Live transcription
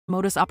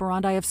modus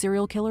operandi of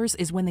serial killers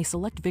is when they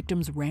select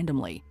victims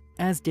randomly,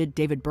 as did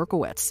David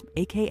Berkowitz,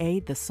 aka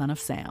the Son of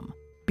Sam.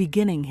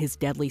 Beginning his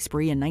deadly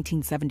spree in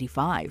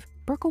 1975,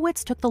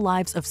 Berkowitz took the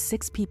lives of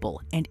 6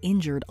 people and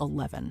injured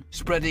 11.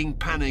 Spreading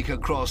panic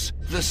across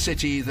the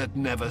city that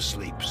never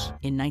sleeps.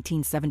 In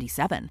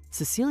 1977,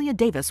 Cecilia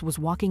Davis was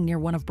walking near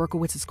one of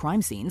Berkowitz's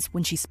crime scenes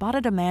when she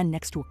spotted a man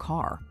next to a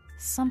car.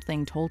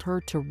 Something told her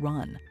to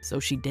run, so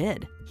she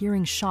did,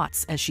 hearing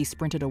shots as she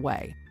sprinted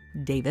away.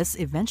 Davis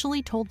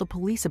eventually told the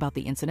police about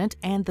the incident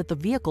and that the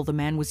vehicle the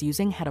man was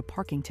using had a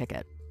parking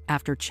ticket.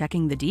 After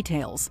checking the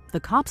details, the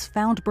cops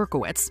found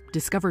Berkowitz,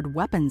 discovered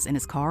weapons in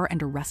his car,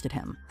 and arrested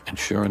him. And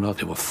sure enough,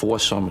 there were 4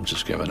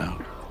 summonses given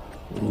out.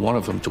 One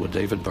of them to a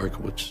David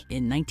Berkowitz.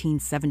 In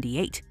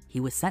 1978, he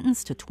was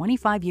sentenced to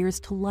 25 years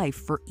to life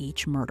for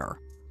each murder.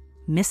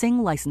 Missing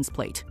license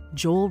plate,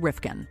 Joel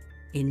Rifkin.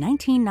 In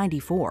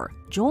 1994,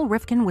 Joel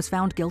Rifkin was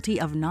found guilty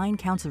of 9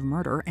 counts of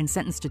murder and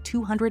sentenced to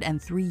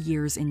 203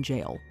 years in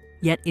jail.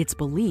 Yet it's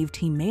believed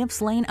he may have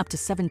slain up to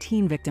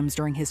 17 victims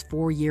during his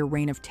 4-year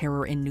reign of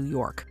terror in New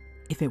York.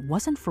 If it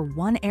wasn't for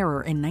one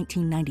error in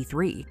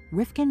 1993,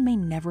 Rifkin may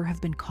never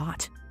have been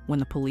caught. When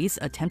the police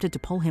attempted to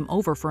pull him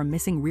over for a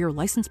missing rear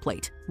license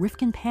plate,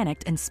 Rifkin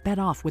panicked and sped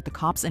off with the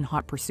cops in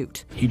hot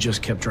pursuit. He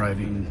just kept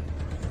driving,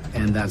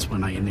 and that's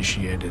when I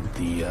initiated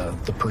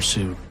the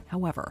pursuit.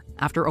 However,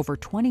 after over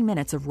 20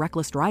 minutes of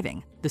reckless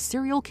driving, the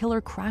serial killer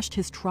crashed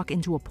his truck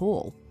into a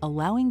pole,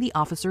 allowing the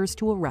officers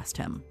to arrest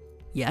him.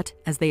 Yet,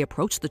 as they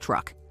approached the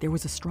truck, there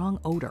was a strong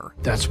odor.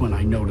 That's when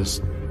I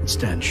noticed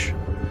stench.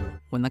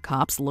 When the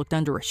cops looked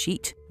under a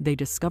sheet, they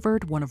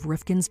discovered one of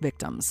Rifkin's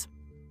victims.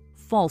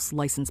 False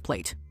license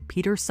plate,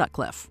 Peter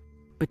Sutcliffe.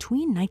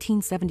 Between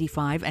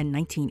 1975 and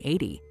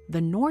 1980,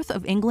 the north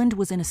of England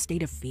was in a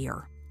state of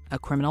fear. A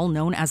criminal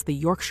known as the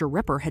Yorkshire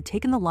Ripper had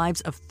taken the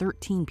lives of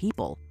 13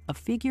 people, a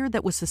figure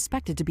that was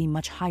suspected to be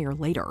much higher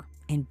later,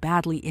 and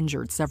badly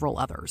injured several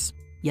others.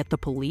 Yet the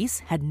police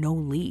had no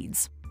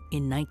leads.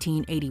 In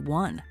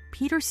 1981,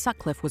 Peter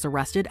Sutcliffe was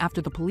arrested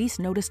after the police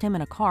noticed him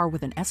in a car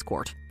with an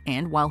escort,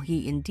 and while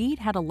he indeed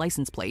had a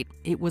license plate,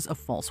 it was a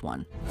false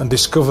one. And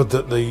discovered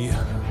that the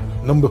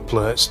number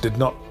plates did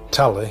not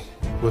tally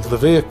with the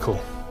vehicle.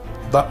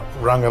 That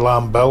rang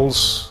alarm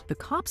bells. The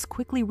cops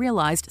quickly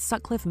realized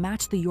Sutcliffe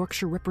matched the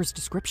Yorkshire Ripper's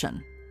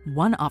description.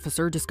 One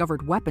officer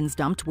discovered weapons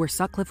dumped where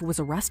Sutcliffe was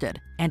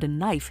arrested, and a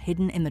knife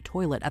hidden in the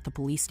toilet at the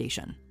police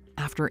station.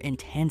 After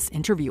intense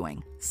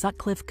interviewing,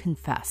 Sutcliffe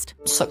confessed.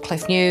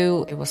 Sutcliffe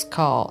knew he was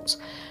caught,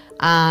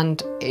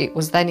 and it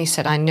was then he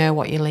said, "I know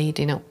what you're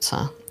leading up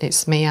to.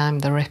 It's me, I'm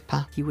the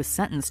Ripper." He was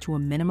sentenced to a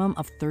minimum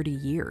of 30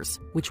 years,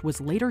 which was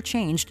later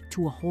changed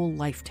to a whole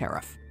life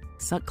tariff.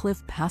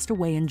 Sutcliffe passed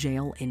away in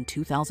jail in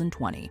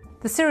 2020.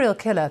 The serial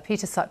killer,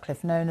 Peter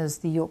Sutcliffe, known as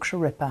the Yorkshire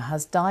Ripper,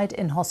 has died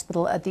in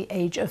hospital at the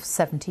age of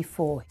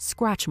 74.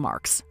 Scratch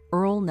marks,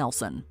 Earl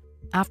Nilsen.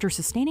 After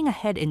sustaining a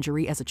head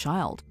injury as a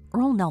child,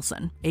 Earl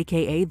Nilsen,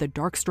 aka the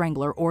Dark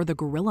Strangler or the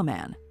Gorilla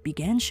Man,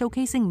 began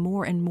showcasing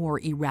more and more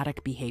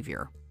erratic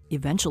behavior.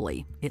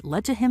 Eventually, it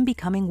led to him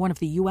becoming one of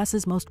the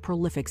US's most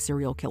prolific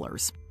serial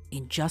killers.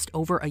 In just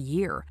over a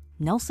year,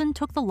 Nilsen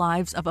took the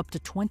lives of up to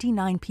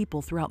 29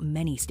 people throughout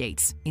many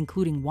states,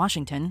 including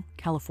Washington,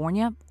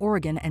 California,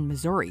 Oregon, and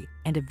Missouri,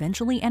 and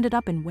eventually ended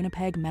up in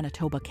Winnipeg,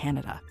 Manitoba,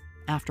 Canada.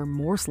 After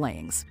more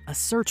slayings, a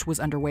search was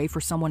underway for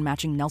someone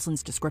matching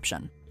Nilsen's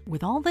description.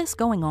 With all this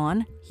going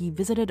on, he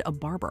visited a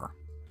barber.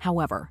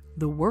 However,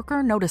 the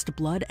worker noticed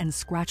blood and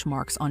scratch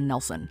marks on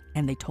Nilsen,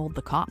 and they told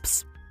the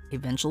cops.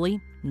 Eventually,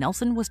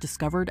 Nilsen was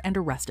discovered and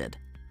arrested.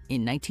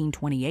 In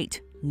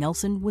 1928,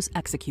 Nilsen was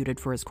executed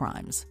for his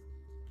crimes.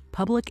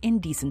 Public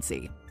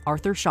indecency,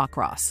 Arthur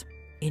Shawcross.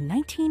 In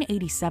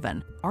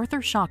 1987, Arthur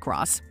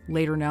Shawcross,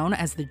 later known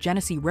as the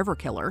Genesee River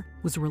Killer,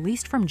 was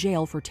released from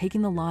jail for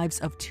taking the lives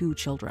of 2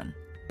 children.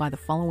 By the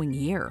following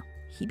year,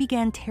 he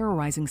began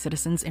terrorizing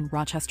citizens in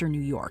Rochester,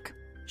 New York.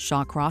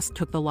 Shawcross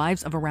took the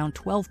lives of around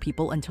 12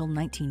 people until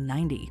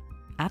 1990.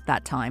 At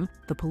that time,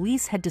 the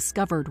police had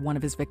discovered one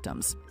of his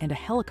victims, and a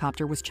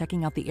helicopter was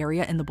checking out the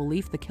area in the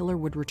belief the killer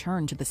would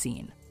return to the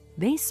scene.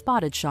 They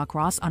spotted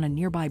Shawcross on a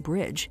nearby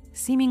bridge,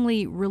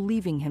 seemingly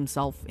relieving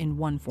himself in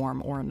one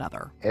form or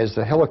another. As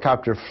the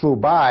helicopter flew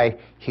by,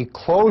 he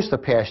closed the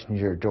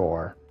passenger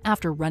door.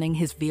 After running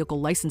his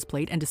vehicle license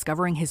plate and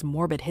discovering his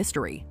morbid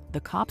history,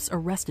 the cops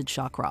arrested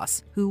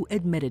Shawcross, who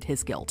admitted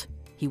his guilt.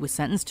 He was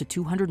sentenced to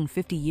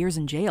 250 years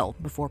in jail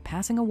before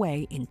passing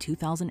away in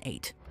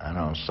 2008. I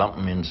know,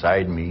 something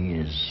inside me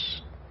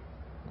is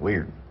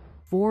weird.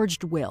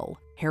 Forged will,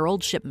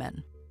 Harold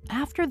Shipman.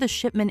 After the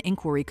Shipman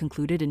inquiry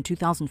concluded in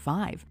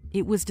 2005,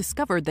 it was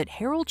discovered that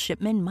Harold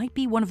Shipman might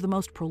be one of the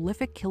most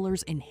prolific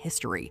killers in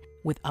history,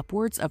 with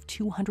upwards of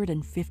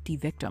 250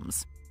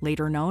 victims.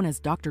 Later known as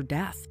Dr.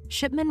 Death,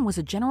 Shipman was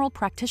a general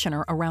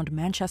practitioner around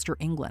Manchester,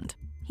 England.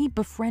 He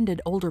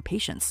befriended older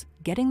patients,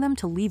 getting them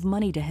to leave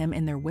money to him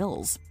in their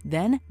wills,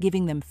 then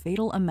giving them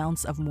fatal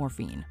amounts of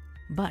morphine.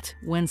 But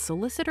when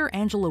solicitor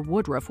Angela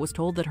Woodruff was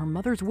told that her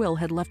mother's will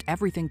had left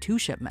everything to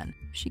Shipman,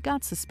 she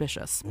got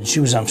suspicious. She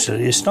was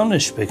absolutely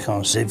astonished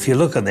because if you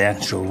look at the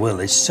actual will,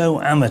 it's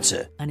so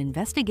amateur. An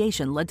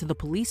investigation led to the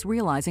police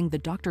realizing the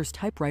doctor's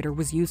typewriter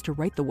was used to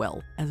write the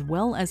will, as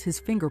well as his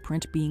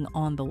fingerprint being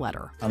on the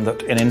letter. And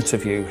that in an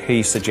interview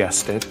he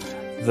suggested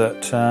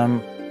that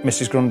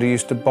Mrs. Grundy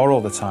used to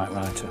borrow the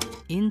typewriter.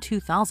 In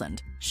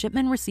 2000,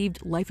 Shipman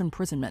received life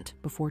imprisonment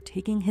before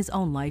taking his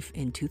own life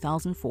in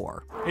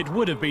 2004. It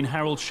would have been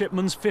Harold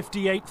Shipman's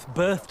 58th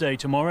birthday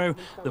tomorrow.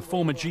 The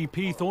former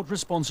GP thought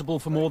responsible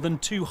for more than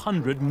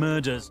 200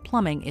 murders.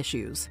 Plumbing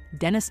issues.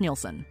 Dennis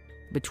Nilsen.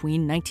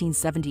 Between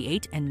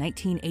 1978 and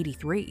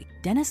 1983,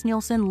 Dennis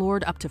Nilsen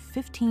lured up to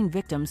 15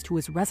 victims to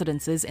his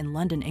residences in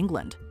London,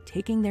 England,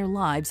 taking their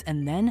lives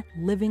and then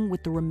living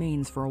with the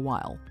remains for a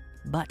while.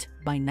 But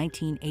by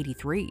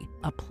 1983,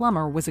 a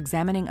plumber was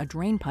examining a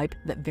drain pipe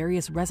that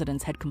various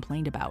residents had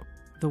complained about.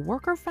 The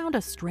worker found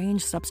a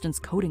strange substance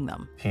coating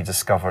them. He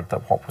discovered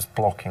that what was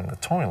blocking the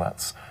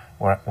toilets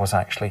was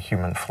actually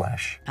human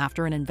flesh.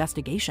 After an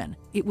investigation,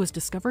 it was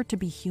discovered to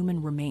be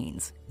human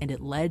remains, and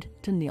it led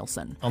to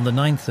Nilsen. On the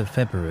 9th of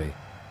February,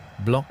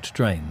 blocked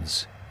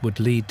drains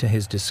would lead to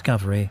his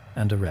discovery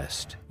and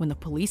arrest. When the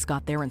police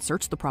got there and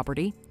searched the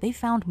property, they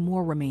found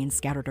more remains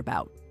scattered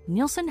about.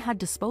 Nilsen had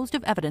disposed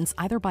of evidence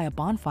either by a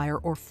bonfire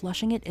or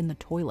flushing it in the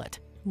toilet,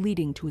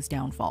 leading to his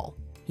downfall.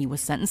 He was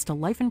sentenced to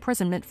life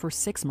imprisonment for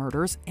 6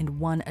 murders and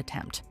 1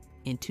 attempt.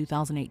 In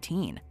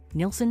 2018,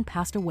 Nilsen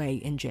passed away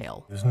in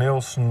jail.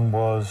 Nilsen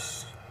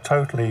was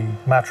totally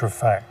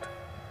matter-of-fact,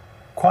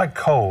 quite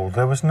cold.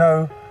 There was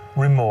no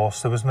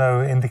remorse, there was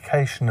no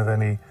indication of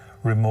any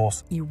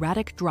remorse.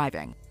 Erratic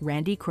driving.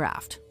 Randy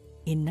Kraft.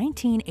 In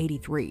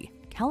 1983,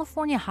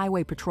 California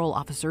Highway Patrol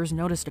officers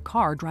noticed a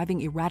car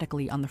driving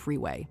erratically on the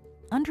freeway.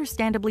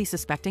 Understandably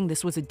suspecting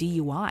this was a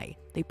DUI,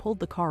 they pulled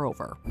the car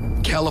over.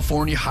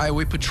 California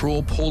Highway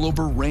Patrol pulled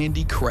over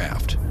Randy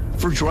Kraft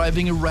for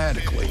driving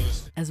erratically.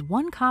 As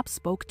one cop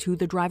spoke to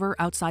the driver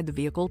outside the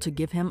vehicle to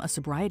give him a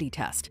sobriety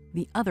test,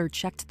 the other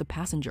checked the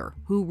passenger,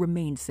 who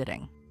remained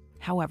sitting.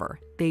 However,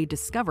 they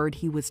discovered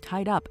he was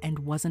tied up and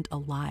wasn't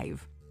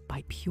alive.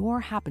 By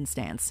pure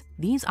happenstance,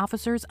 these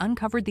officers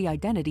uncovered the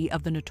identity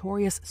of the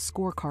notorious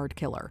scorecard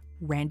killer,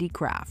 Randy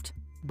Kraft.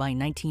 By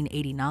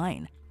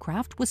 1989,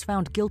 Kraft was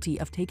found guilty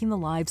of taking the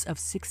lives of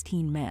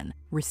 16 men,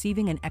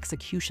 receiving an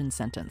execution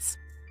sentence.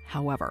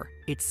 However,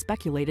 it's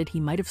speculated he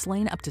might have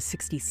slain up to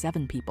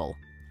 67 people.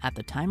 At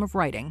the time of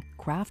writing,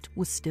 Kraft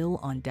was still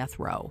on death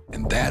row.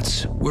 And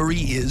that's where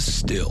he is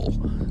still,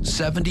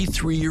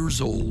 73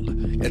 years old,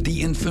 at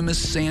the infamous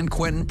San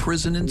Quentin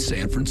prison in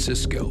San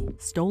Francisco.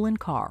 Stolen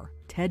car.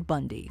 Ted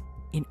Bundy.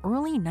 In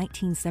early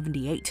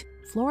 1978,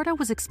 Florida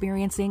was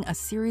experiencing a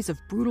series of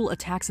brutal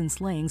attacks and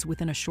slayings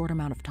within a short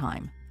amount of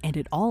time. And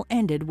it all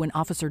ended when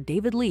Officer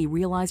David Lee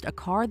realized a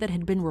car that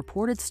had been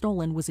reported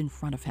stolen was in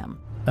front of him.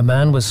 A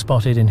man was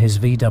spotted in his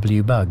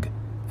VW Bug,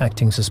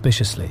 acting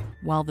suspiciously.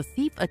 While the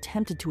thief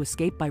attempted to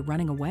escape by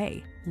running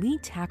away, Lee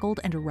tackled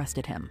and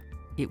arrested him.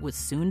 It was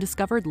soon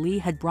discovered Lee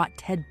had brought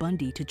Ted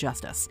Bundy to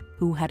justice,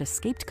 who had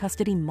escaped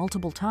custody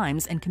multiple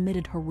times and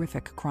committed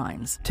horrific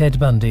crimes. Ted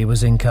Bundy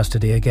was in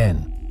custody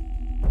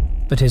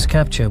again, but his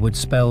capture would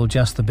spell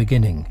just the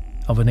beginning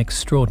of an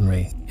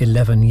extraordinary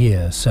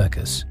 11-year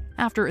circus.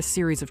 After a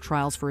series of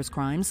trials for his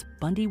crimes,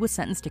 Bundy was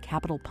sentenced to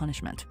capital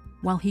punishment.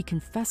 While he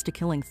confessed to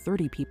killing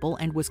 30 people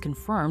and was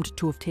confirmed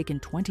to have taken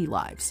 20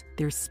 lives,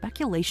 there's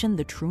speculation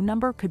the true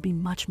number could be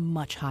much,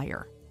 much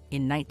higher.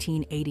 In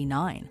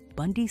 1989,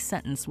 Bundy's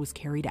sentence was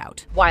carried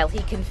out. While he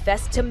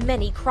confessed to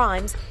many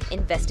crimes,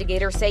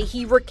 investigators say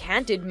he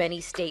recanted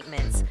many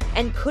statements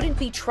and couldn't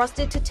be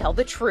trusted to tell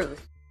the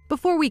truth.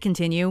 Before we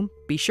continue,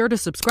 be sure to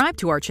subscribe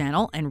to our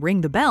channel and ring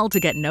the bell to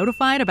get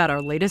notified about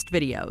our latest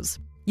videos.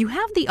 You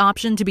have the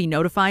option to be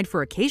notified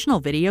for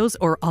occasional videos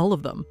or all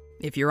of them.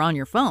 If you're on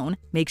your phone,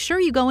 make sure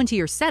you go into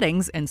your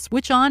settings and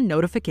switch on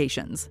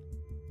notifications.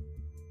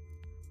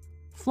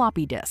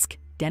 Floppy disk.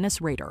 Dennis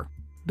Rader.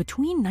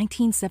 Between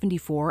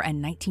 1974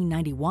 and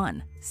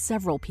 1991,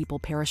 several people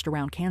perished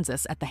around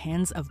Kansas at the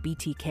hands of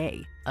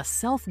BTK, a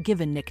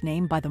self-given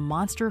nickname by the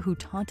monster who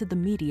taunted the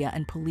media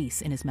and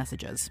police in his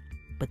messages.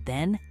 But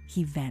then,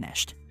 he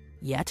vanished.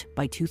 Yet,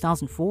 by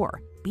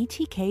 2004,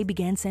 BTK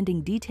began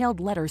sending detailed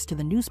letters to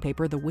the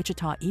newspaper The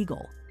Wichita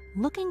Eagle.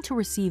 Looking to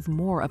receive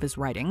more of his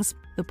writings,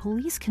 the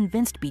police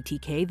convinced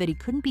BTK that he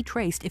couldn't be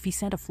traced if he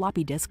sent a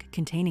floppy disk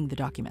containing the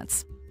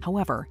documents.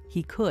 However,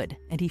 he could,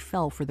 and he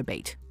fell for the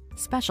bait.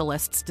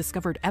 Specialists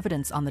discovered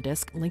evidence on the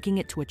disk linking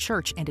it to a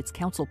church and its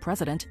council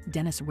president,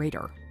 Dennis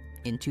Rader.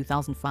 In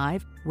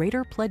 2005,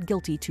 Rader pled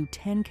guilty to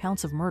 10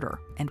 counts of murder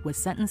and was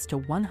sentenced to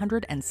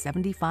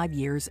 175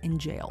 years in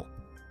jail.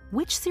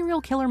 Which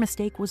serial killer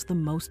mistake was the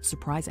most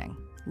surprising?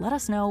 Let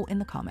us know in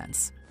the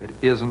comments. It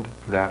isn't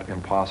that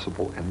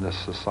impossible in this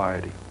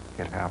society.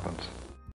 It happens.